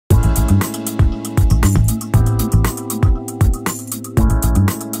Hello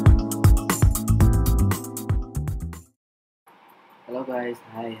guys,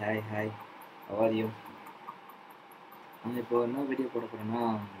 hi. How are you? நான் இப்போ என்ன வீடியோ போட போகிறேன்னா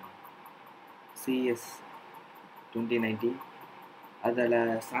CES 2019 அதில்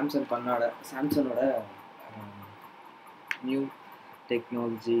சாம்சங்கோட நியூ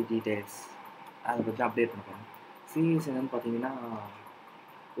டெக்னாலஜி டீட்டெயில்ஸ் அதை பற்றி அப்டேட் பண்ண போகிறேன். CES என்னென்னு பார்த்தீங்கன்னா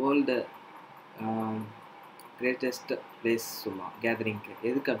வேர்ல்டு கிரேட்டஸ்ட் பிளேஸ் சொல்லலாம் கேதரிங்க்கு.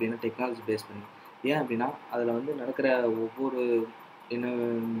 எதுக்கு அப்படின்னா டெக்னாலஜி பேஸ் பண்ணி. ஏன் அப்படின்னா அதில் வந்து நடக்கிற ஒவ்வொரு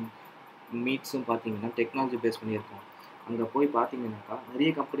மீட்ஸும் பார்த்தீங்கன்னா டெக்னாலஜி பேஸ் பண்ணியிருக்கோம். அங்கே போய் பார்த்தீங்கன்னாக்கா நிறைய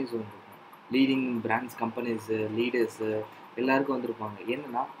கம்பெனிஸ் வந்துருக்கும். லீடிங் பிராண்ட்ஸ் கம்பெனிஸு லீடர்ஸு எல்லாருக்கும் வந்திருப்பாங்க.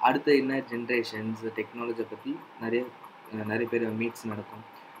 என்னென்னா அடுத்த என்ன ஜென்ரேஷன்ஸ் டெக்னாலஜியை பற்றி நிறைய பேர் மீட்ஸ் நடக்கும்.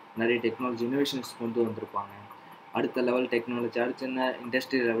 நிறைய டெக்னாலஜி இன்னோவேஷன்ஸ் கொண்டு வந்திருப்பாங்க. அடுத்த லெவல் டெக்னாலஜி, அடுத்து என்ன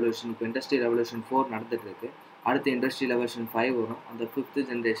இண்டஸ்ட்ரியல் ரெவல்யூஷன். இப்போ இண்டஸ்ட்ரியல் ரெவல்யூஷன் 4 நடந்துகிட்ருக்கு. அடுத்து இண்டஸ்ட்ரியல் ரெவல்யூஷன் 5 வரும். அந்த 5th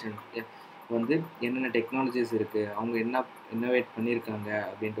ஜென்ரேஷன் வந்து என்னென்ன டெக்னாலஜிஸ் இருக்குது, அவங்க என்ன இன்னோவேட் பண்ணியிருக்காங்க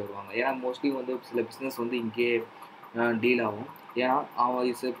அப்படின்ட்டு வருவாங்க. ஏன்னா மோஸ்ட்லி வந்து சில பிஸ்னஸ் வந்து இங்கேயே டீல் ஆகும். ஏன்னா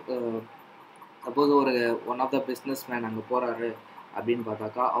அவன் suppose one of the business man அங்கே போகிறாரு அப்படின்னு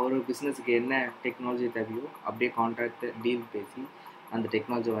பார்த்தாக்கா அவர் பிஸ்னஸுக்கு என்ன டெக்னாலஜி தேவையோ அப்படியே கான்ட்ராக்ட் டீல் பேசி அந்த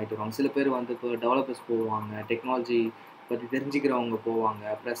டெக்னாலஜி வாங்கிட்டு வருவாங்க. சில பேர் வந்து இப்போ டெவலப்பர்ஸ் போவாங்க, டெக்னாலஜி பற்றி தெரிஞ்சுக்கிறவங்க போவாங்க,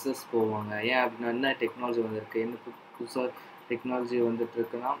 ப்ரெஸ்ஸஸ் போவாங்க. ஏன் அப்படின்னா என்ன டெக்னாலஜி வந்திருக்கு, என்ன புதுசாக டெக்னாலஜி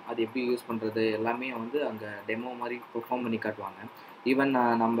வந்துட்டுருக்குன்னா அது எப்படி யூஸ் பண்ணுறது எல்லாமே வந்து அங்கே டெமோ மாதிரி பெர்ஃபார்ம் பண்ணி காட்டுவாங்க. ஈவன்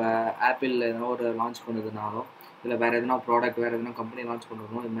நம்ம ஆப்பிள் எதனா ஒரு லான்ச் பண்ணுறதுனாலும் இல்லை வேறு எதனா ப்ராடக்ட் வேறு எதனா கம்பெனி லான்ச்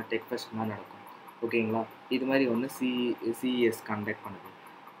பண்ணுறதுனாலும் இது மாதிரி டெக் ஃபெஸ்ட் மாதிரி நடக்கும். ஓகேங்களா? இது மாதிரி வந்து CES கண்டக்ட் பண்ணுது.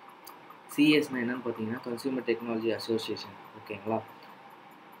 CESனால் என்னென்னு பார்த்தீங்கன்னா கன்சியூமர் டெக்னாலஜி அசோசியேஷன். ஓகேங்களா?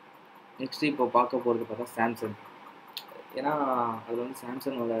 நெக்ஸ்ட்டு இப்போ பார்க்க போகிறது பார்த்தா சாம்சங். ஏன்னா அதில் வந்து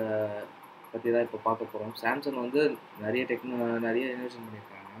சாம்சங்கோட பற்றி தான் இப்போ பார்க்க போகிறோம். சாம்சங் வந்து நிறைய இனோவேஷன்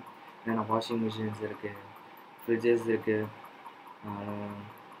பண்ணியிருக்காங்க. ஏன்னா வாஷிங் மிஷின்ஸ் இருக்குது, ஃப்ரிட்ஜஸ் இருக்குது,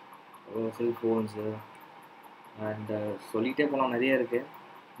 செல்ஃபோன்ஸு அண்டு சொல்லிகிட்டே போகலாம், நிறைய இருக்குது.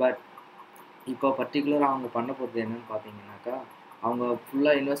 பட் இப்போ பர்டிகுலராக அவங்க பண்ண போகிறது என்னென்னு பார்த்தீங்கன்னாக்கா அவங்க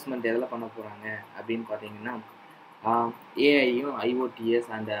ஃபுல்லாக இன்வெஸ்ட்மெண்ட் எதில் பண்ண போகிறாங்க அப்படின்னு பார்த்தீங்கன்னா ஏஐயும் IoTs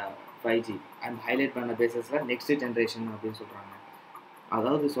and 5G and highlight பண்ண பேசஸில் நெக்ஸ்ட் ஜென்ரேஷன் அப்படின்னு சொல்கிறாங்க.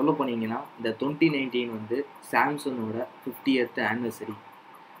 அதாவது சொல்ல போனீங்கன்னா இந்த 2019 வந்து சாம்சங்கோட 50th ஆனிவர்சரி.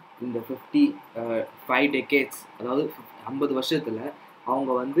 இந்த 5 decades அதாவது 50 வருஷத்தில்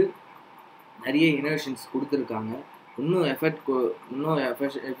அவங்க வந்து நிறைய இனோவேஷன்ஸ் கொடுத்துருக்காங்க. இன்னும்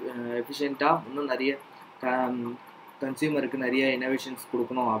எஃபிஷியண்ட்டாக இன்னும் நிறைய கன்சியூமருக்கு நிறைய இனோவேஷன்ஸ்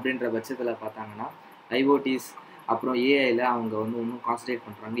கொடுக்கணும் அப்படின்ற பட்சத்தில் பார்த்தாங்கன்னா IoTs அப்புறம் ஏஐயில் அவங்க வந்து இன்னும் கான்சன்ட்ரேட்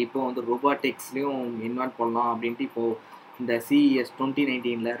பண்ணுறாங்க. இப்போ வந்து ரோபாட்டிக்ஸ்லேயும் இன்வால்வ் பண்ணலாம் அப்படின்ட்டு இப்போது இந்த CES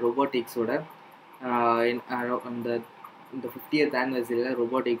 2019 ரோபோட்டிக்ஸோட இந்த 50th ஆனிவர்சரியில்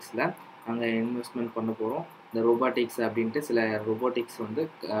ரோபோட்டிக்ஸில் நாங்கள் இன்வெஸ்ட்மெண்ட் பண்ண போகிறோம். இந்த ரோபோட்டிக்ஸ் அப்படின்ட்டு சில ரோபோட்டிக்ஸ் வந்து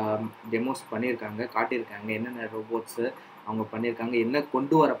டெமோஸ் பண்ணியிருக்காங்க, காட்டியிருக்காங்க. என்னென்ன ரோபோட்ஸு அவங்க பண்ணியிருக்காங்க, என்ன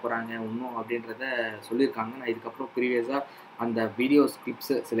கொண்டு வர போகிறாங்க இன்னும் அப்படின்றத சொல்லியிருக்காங்க. நான் இதுக்கப்புறம் ப்ரீவியஸாக அந்த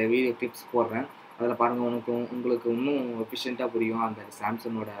சில வீடியோ கிளிப்ஸ் போடுறேன். அதில் பாருங்கள், உங்களுக்கு இன்னும் எஃபிஷியண்ட்டாக புரியும் அந்த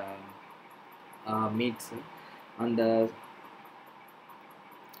சாம்சங்கோட மீட்ஸு.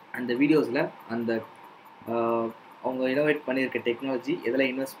 அந்த வீடியோஸில் அவங்க இனோவேட் பண்ணியிருக்க டெக்னாலஜி எதில்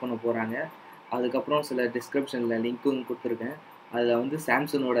இன்வெஸ்ட் பண்ண போகிறாங்க, அதுக்கப்புறம் சில டிஸ்கிரிப்ஷனில் லிங்க்கும் கொடுத்துருக்கேன். அதில் வந்து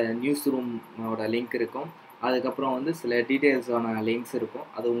சாம்சங்கோட NewsRoomோட லிங்க் இருக்கும். அதுக்கப்புறம் வந்து சில டீட்டெயில்ஸான லிங்க்ஸ் இருக்கும்.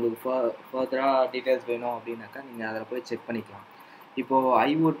 அது உங்களுக்கு ஃபர்தராக டீட்டெயில்ஸ் வேணும் அப்படின்னாக்கா நீங்கள் அதில் போய் செக் பண்ணிக்கலாம். இப்போது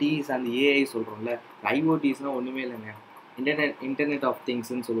IoTs அண்ட் ஏஐ சொல்கிறோம்ல, IoTஸ்னால் ஒன்றுமே இல்லைங்க, இன்டர்நெட் ஆஃப்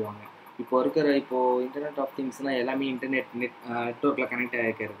திங்ஸ்ன்னு சொல்லுவாங்க. இப்போது இன்டர்நெட் ஆஃப் திங்ஸ்னால் எல்லாமே நெட்ஒர்க்கில் connect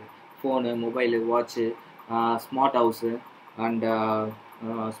ஆகிருக்கிறது. Phone, mobile, watch, smart house and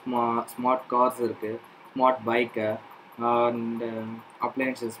smart cars இருக்குது, smart bike and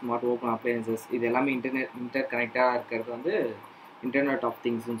appliances, smart open appliances. இது எல்லாமே இன்டர் கனெக்டாக இருக்கிறது வந்து இன்டர்நெட் ஆஃப்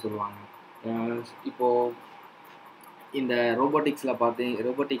திங்ஸ்ன்னு சொல்லுவாங்க. இப்போது இந்த ரோபோட்டிக்ஸில்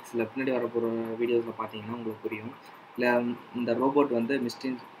பின்னாடி வரப்போகிற வீடியோஸில் பார்த்தீங்கன்னா உங்களுக்கு புரியும். இல்லை இந்த ரோபோட் வந்து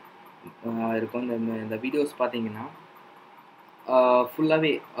மிஸ்டின்ஸ் இருக்கும். இந்த வீடியோஸ் பார்த்தீங்கன்னா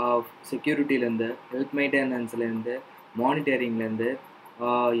ஃபுல்லாகவே செக்யூரிட்டிலேருந்து, ஹெல்த் மெயின்டெனன்ஸ்லேருந்து, மானிட்டரிங்லேருந்து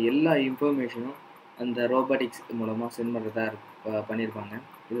எல்லா இன்ஃபர்மேஷனும் அந்த ரோபோட்டிக்ஸ் மூலமாக சென்ட் பண்ணுறதா பண்ணியிருப்பாங்க.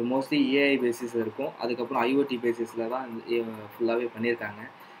 இது மோஸ்ட்லி ஏஐ பேசிஸ் இருக்கும். அதுக்கப்புறம் IoT பேசிஸில் தான் ஃபுல்லாகவே பண்ணியிருக்காங்க.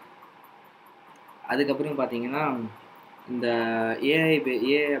 அதுக்கப்புறம் பார்த்தீங்கன்னா இந்த ஏஐ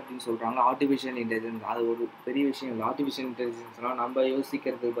அப்படின்னு சொல்கிறாங்க, ஆர்டிஃபிஷியல் இன்டெலிஜென்ஸ். அது ஒரு பெரிய விஷயம் இல்லை. ஆர்டிஃபிஷியல் இன்டெலிஜென்ஸ்னால் நம்ம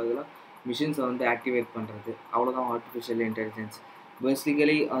யோசிக்கிறதுக்கு பதிலாக மிஷின்ஸை வந்து ஆக்டிவேட் பண்ணுறது, அவ்வளோதான் ஆர்டிஃபிஷியல் இன்டெலிஜென்ஸ்.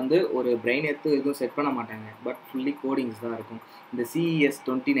 பேசிக்கலி வந்து ஒரு பிரெயின் எடுத்து எதுவும் செட் பண்ண மாட்டாங்க. பட் ஃபுல்லி கோடிங்ஸ் தான் இருக்கும். இந்த CES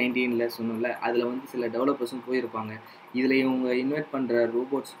 2019ல சொன்னோம்ல, அதில் வந்து சில டெவலப்பர்ஸும் போயிருப்பாங்க. இதில் இவங்க இன்வைட் பண்ணுற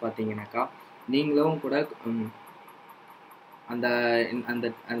ரோபோட்ஸ் பார்த்தீங்கன்னாக்கா, நீங்களும் கூட அந்த அந்த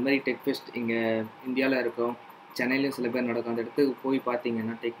அந்த மாதிரி டெக் ஃபெஸ்ட் இங்கே இந்தியாவில் இருக்கும், சென்னையிலையும் சில பேர் நடக்கும். அந்த இடத்துக்கு போய்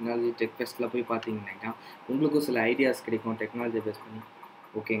பார்த்தீங்கன்னா, டெக்னாலஜி டெக் ஃபெஸ்ட்டில் போய் பார்த்தீங்கன்னாக்கா, உங்களுக்கும் சில ஐடியாஸ் கிடைக்கும் டெக்னாலஜியை பேஸ் பண்ணி.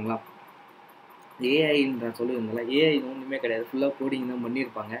 ஓகேங்களா? ஏஐன்னு நான் சொல்லியிருந்தேன்ல, ஏஐ ஒன்றுமே கிடையாது. ஃபுல்லாக கோடிங் தான்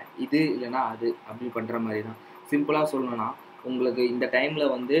பண்ணியிருப்பாங்க. இது இல்லைனா அது அப்படி பண்ணுற மாதிரி தான். சிம்பிளாக சொல்லணும்னா, உங்களுக்கு இந்த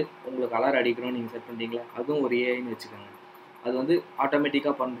டைமில் வந்து உங்களுக்கு அலாரம் அடிக்கணும்னு நீங்கள் செட் பண்ணிட்டீங்களா, அதுவும் ஒரு ஏஐன்னு வச்சுக்கோங்க. அது வந்து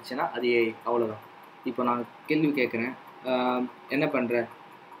ஆட்டோமேட்டிக்காக பண்ணுச்சுன்னா அது ஏஐ, அவ்வளோதான். இப்போ நான் கேள்வி கேட்குறேன், என்ன பண்ணுற,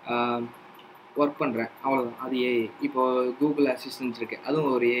 ஒர்க் பண்ணுறேன், அவ்வளோதான், அது ஏஐ. இப்போது கூகுள் அசிஸ்டன்ட் இருக்குது,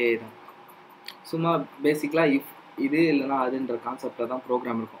 அதுவும் ஒரு ஏஐ தான். சும்மா பேசிக்கலாக இஃப் இது இல்லைனா அதுன்ற கான்செப்டில் தான்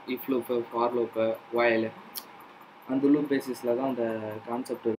ப்ரோக்ராம் இருக்கும். இஃப் லூப்பு, ஃபார் லூப்பு, வயலு, அந்த லூப் பேசிஸில் தான் அந்த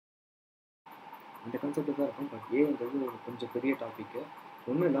கான்செப்ட் இருக்கும். அந்த கான்செப்ட் தான் இருக்கும். பட் ஏன்றது ஒரு கொஞ்சம் பெரிய டாப்பிக்கு.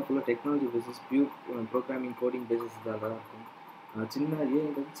 ஒன்றும் இல்லை, ஃபுல்லாக technology basis, pure programming coding basis தான் இருக்கும்.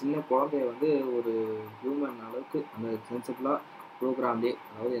 ஏன்றது சின்ன குழந்தைய வந்து ஒரு ஹியூமன் அளவுக்கு அந்த சென்சிபிளாக ப்ரோக்ராம்லேயே,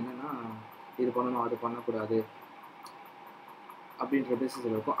 அதாவது என்னென்னா இது பண்ணணும் அது பண்ணக்கூடாது அப்படின்ற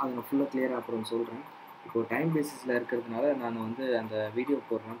பேசிஸில் இருக்கும். அதை நான் ஃபுல்லாக கிளியராக அப்புறம் சொல்கிறேன். இப்போது டைம் பேசிஸில் இருக்கிறதுனால நான் வந்து அந்த வீடியோ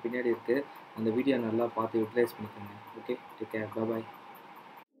போடுறேன், பின்னாடி இருக்குது. அந்த வீடியோ நல்லா பார்த்து யூட்டிலைஸ் பண்ணிக்கோங்க. Okay, take care, bye.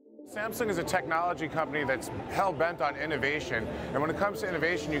 Samsung is a technology company that's hell-bent on innovation, and when it comes to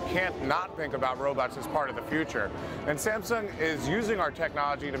innovation, you can't not think about robots as part of the future. And Samsung is using our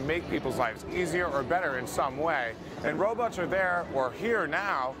technology to make people's lives easier or better in some way, and robots are there, or here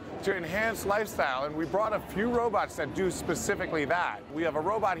now, to enhance lifestyle, and we brought a few robots that do specifically that. We have a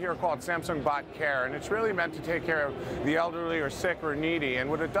robot here called Samsung Bot Care, and it's really meant to take care of the elderly or sick or needy, and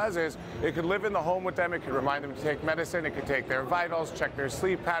what it does is it could live in the home with them, it could remind them to take medicine, it could take their vitals, check their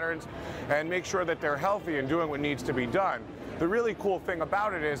sleep patterns, and make sure that they're healthy and doing what needs to be done. The really cool thing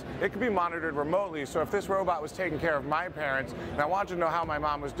about it is it can be monitored remotely, so if this robot was taking care of my parents and I wanted to know how my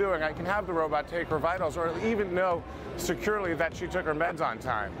mom was doing, I can have the robot take her vitals or even know securely that she took her meds on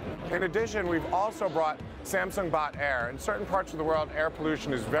time. In addition, we've also brought Samsung Bot Air. In certain parts of the world, air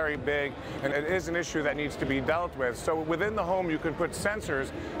pollution is very big and it is an issue that needs to be dealt with. So within the home, you can put sensors,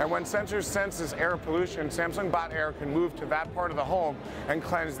 and when sensors senses air pollution, Samsung Bot Air can move to that part of the home and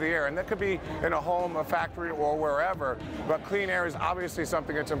cleanse the air. And that could be in a home, a factory, or wherever. But clean air is obviously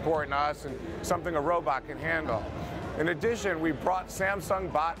something that's important to us and something a robot can handle. In addition, we brought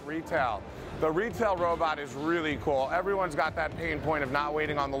Samsung Bot Retail. The retail robot is really cool. Everyone's got that pain point of not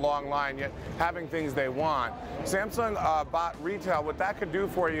waiting on the long line, yet having things they want. Samsung Bot Retail, what that could do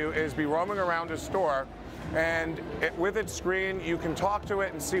for you is be roaming around a store, and with its screen, you can talk to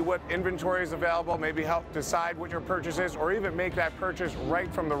it and see what inventory is available, maybe help decide what your purchase is, or even make that purchase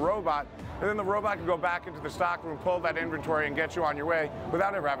right from the robot. And then the robot can go back into the stock room, pull that inventory, and get you on your way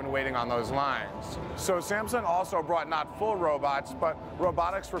without ever having waiting on those lines. So Samsung also brought not full robots, but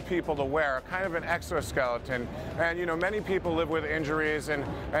robotics for people to wear, kind of an exoskeleton. And, you know, many people live with injuries and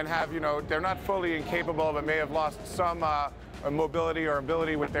have, you know, they're not fully incapable, but may have lost some mobility or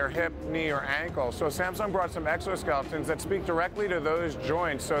ability with their hip, knee, or ankle. So Samsung brought some exoskeletons that speak directly to those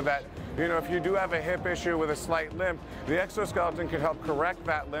joints so that, you know, if you do have a hip issue with a slight limp, the exoskeleton can help correct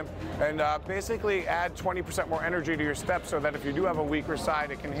that limp and basically add 20% more energy to your step so that if you do have a weaker side,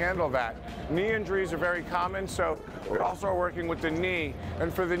 it can handle that. Knee injuries are very common, so we're also working with the knee.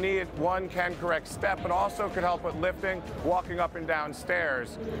 And for the knee, one can correct step, but also could help with lifting, walking up and down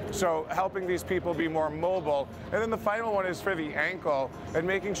stairs. So helping these people be more mobile. And then the final one is for the ankle and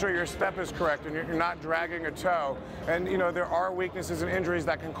making sure your step is correct and you're not dragging a toe. And, you know, there are weaknesses and injuries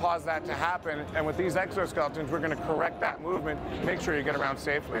that can cause that to happen. And with these exoskeletons, we're going to correct that movement, make sure you get around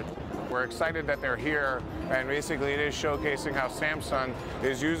safely. We're excited that they're here, and basically it is showcasing how Samsung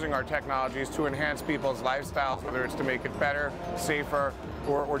is using our technologies to enhance people's lifestyles, whether it's to make it better, safer,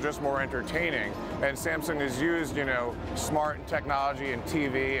 or just more entertaining. And Samsung has used, you know, smart technology and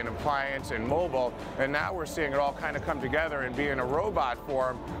TV and appliance and mobile, and now we're seeing it all kind of come together and be in a robot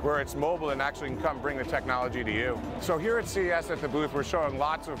form where it's mobile and actually can come bring the technology to you. So here at CES at the booth, we're showing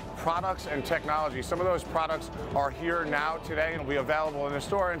lots of products and technology. Some of those products are here now today and will be available in the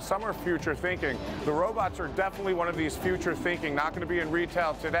store, and some are future thinking. The robots are definitely one of these future thinking, not going to be in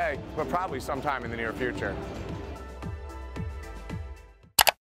retail today, but probably sometime in the near future.